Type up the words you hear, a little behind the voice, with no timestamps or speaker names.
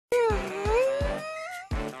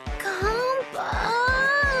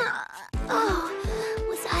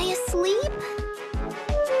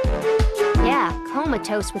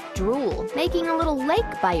comatose with drool, making a little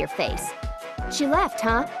lake by your face. She left,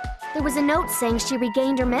 huh? There was a note saying she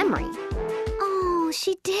regained her memory. Oh,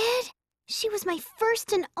 she did? She was my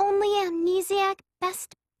first and only amnesiac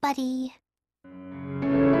best buddy.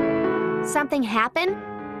 Something happened?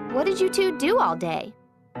 What did you two do all day?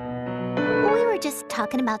 We were just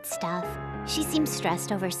talking about stuff. She seemed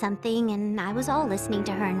stressed over something, and I was all listening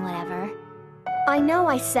to her and whatever. I know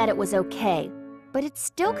I said it was okay, but it's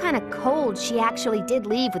still kind of cold she actually did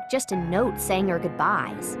leave with just a note saying her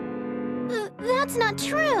goodbyes. That's not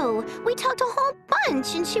true. We talked a whole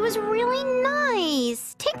bunch, and she was really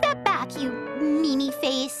nice. Take that back, you meanie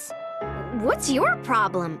face. What's your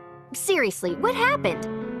problem? Seriously, what happened?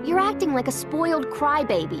 You're acting like a spoiled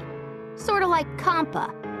crybaby. Sort of like Compa.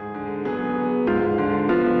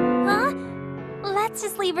 Huh? Let's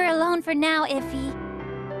just leave her alone for now, Iffy.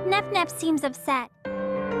 Nep seems upset.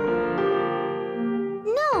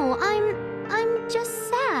 No, I'm just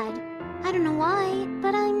sad. I don't know why,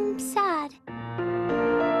 but I'm sad.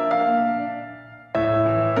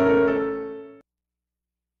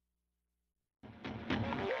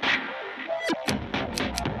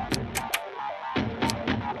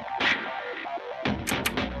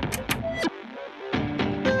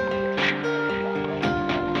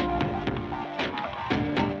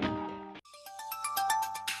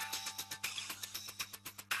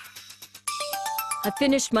 I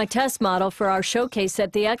finished my test model for our showcase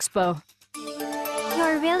at the expo.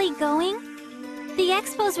 You're really going? The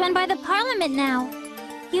expo's run by the Parliament now.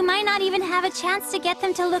 You might not even have a chance to get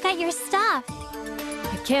them to look at your stuff.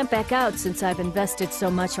 I can't back out since I've invested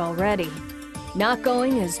so much already. Not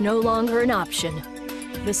going is no longer an option.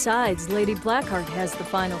 Besides, Lady Blackheart has the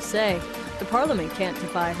final say. The Parliament can't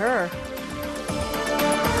defy her.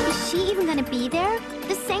 Is she even gonna be there?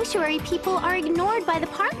 The Sanctuary people are ignored by the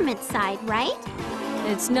Parliament side, right?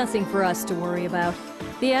 It's nothing for us to worry about.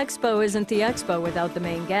 The expo isn't the expo without the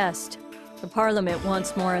main guest. The Parliament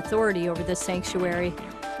wants more authority over the Sanctuary.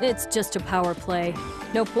 It's just a power play.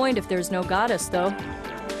 No point if there's no goddess, though.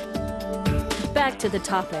 Back to the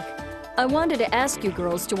topic. I wanted to ask you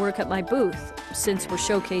girls to work at my booth, since we're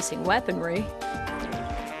showcasing weaponry.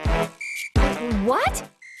 What?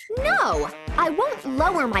 No! I won't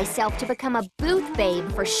lower myself to become a booth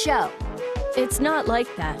babe for show. It's not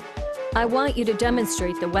like that. I want you to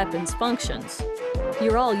demonstrate the weapon's functions.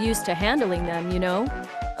 You're all used to handling them, you know?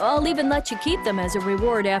 I'll even let you keep them as a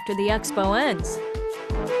reward after the expo ends.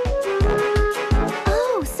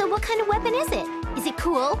 Oh, so what kind of weapon is it? Is it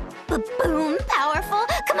cool? Boom, powerful?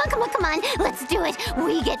 Come on, let's do it.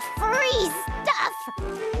 We get free stuff.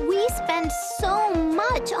 We spend so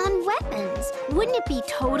much on weapons. Wouldn't it be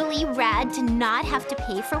totally rad to not have to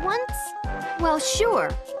pay for once? Well, sure.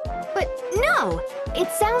 But no! It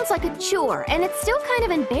sounds like a chore, and it's still kind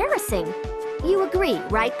of embarrassing. You agree,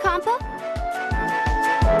 right, Compa?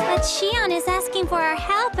 But Shion is asking for our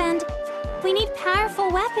help, and we need powerful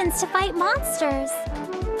weapons to fight monsters.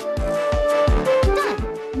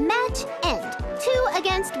 Done. Match end. 2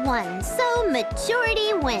 against 1, so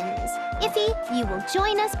majority wins. Iffy, you will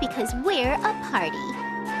join us because we're a party.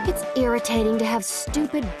 It's irritating to have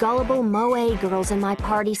stupid, gullible Moe girls in my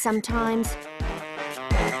party sometimes.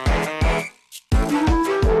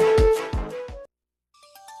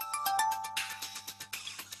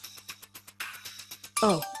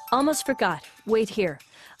 Oh, almost forgot. Wait here.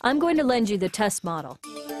 I'm going to lend you the test model.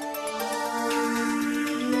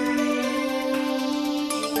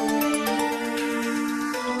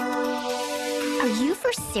 Are you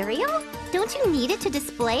for cereal? Don't you need it to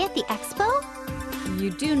display at the expo? You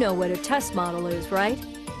do know what a test model is, right?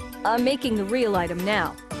 I'm making the real item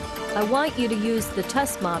now. I want you to use the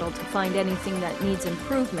test model to find anything that needs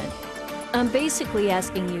improvement. I'm basically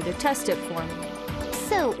asking you to test it for me.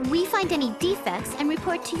 So, we find any defects and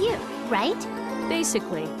report to you, right?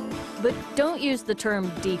 Basically. But don't use the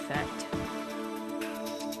term defect.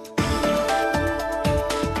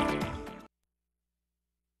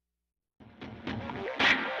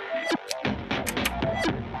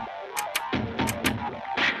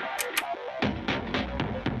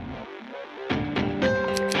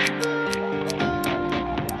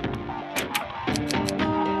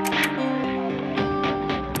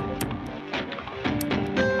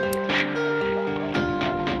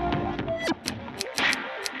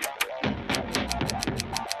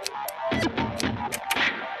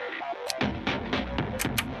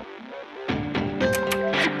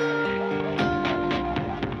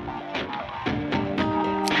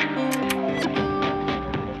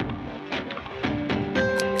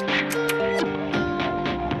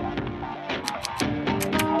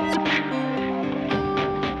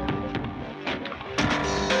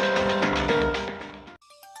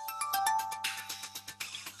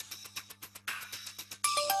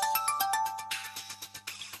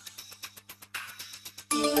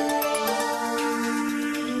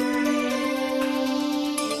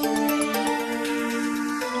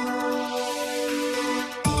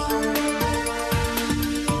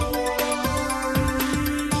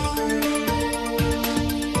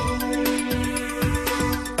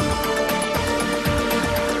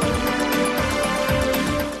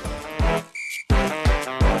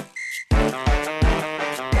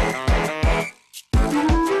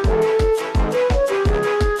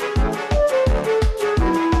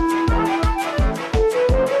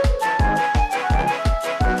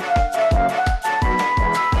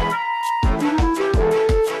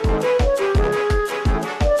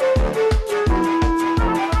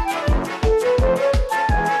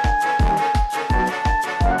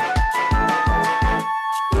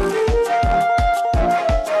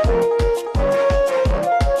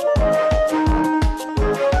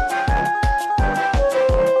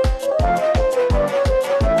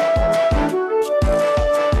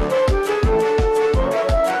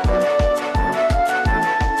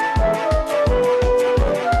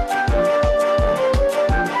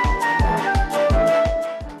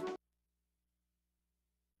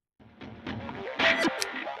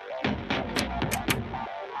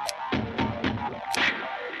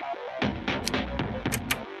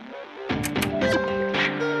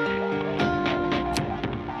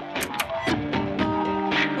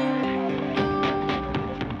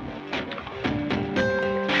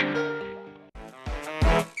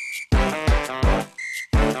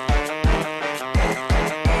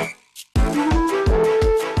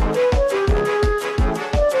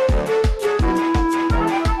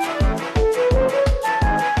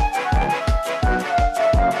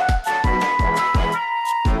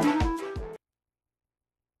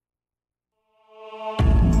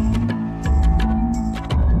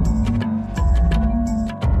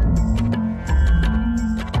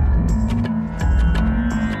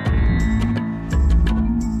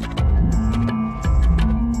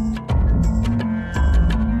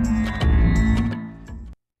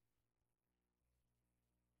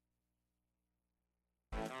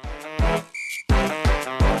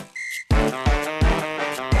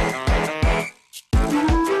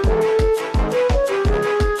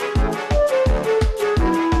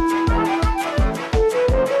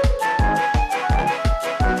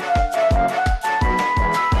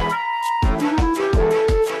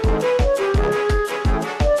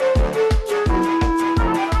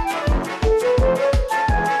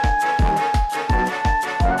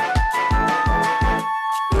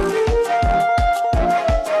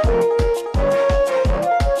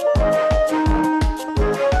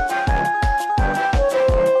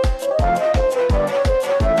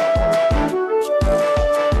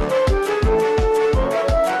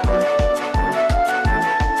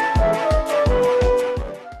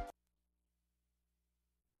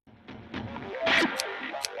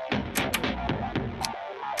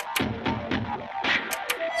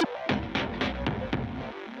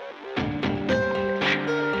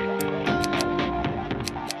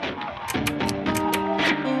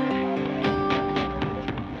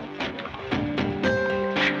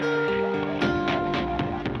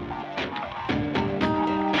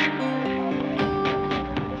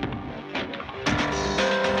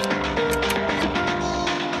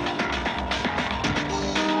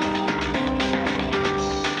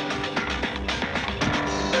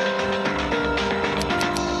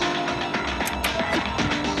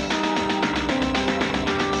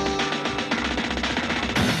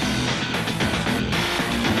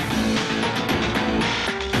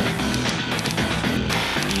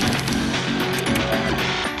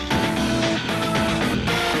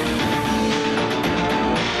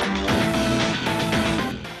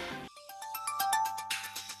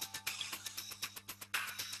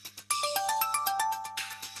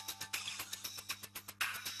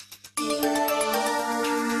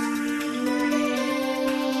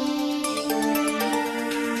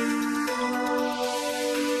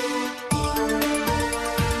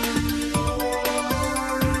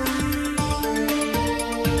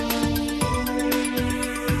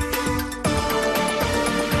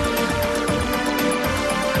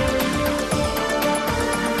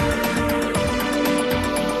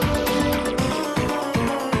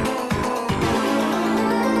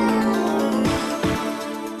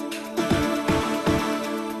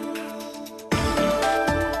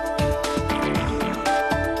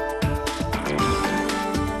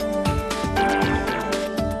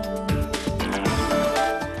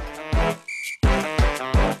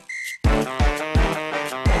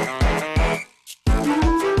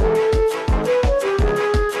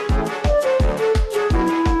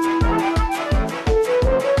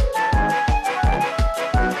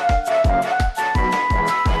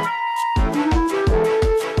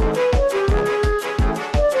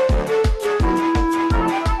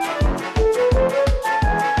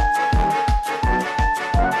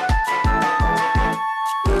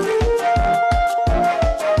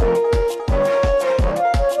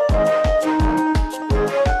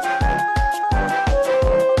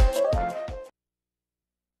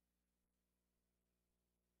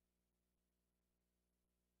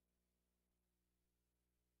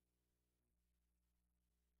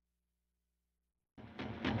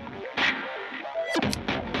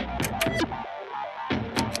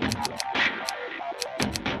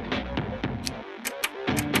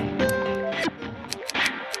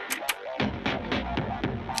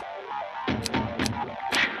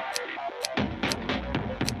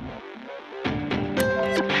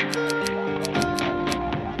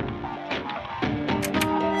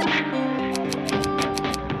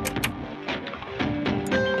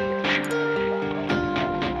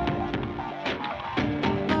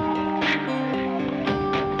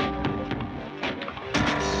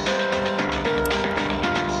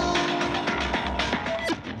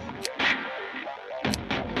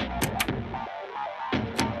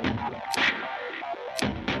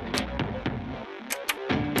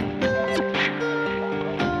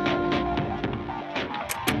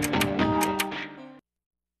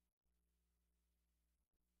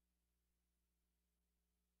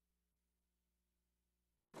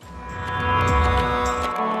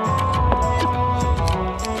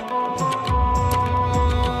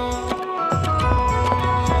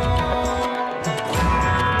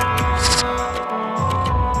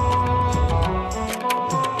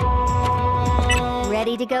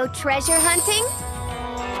 go treasure hunting?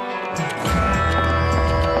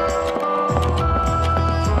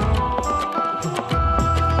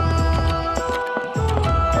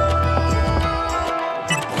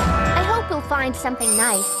 I hope we'll find something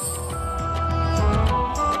nice.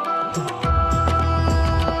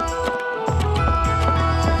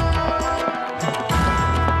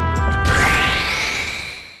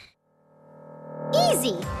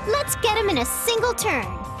 Easy. Let's get him in a single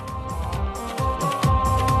turn.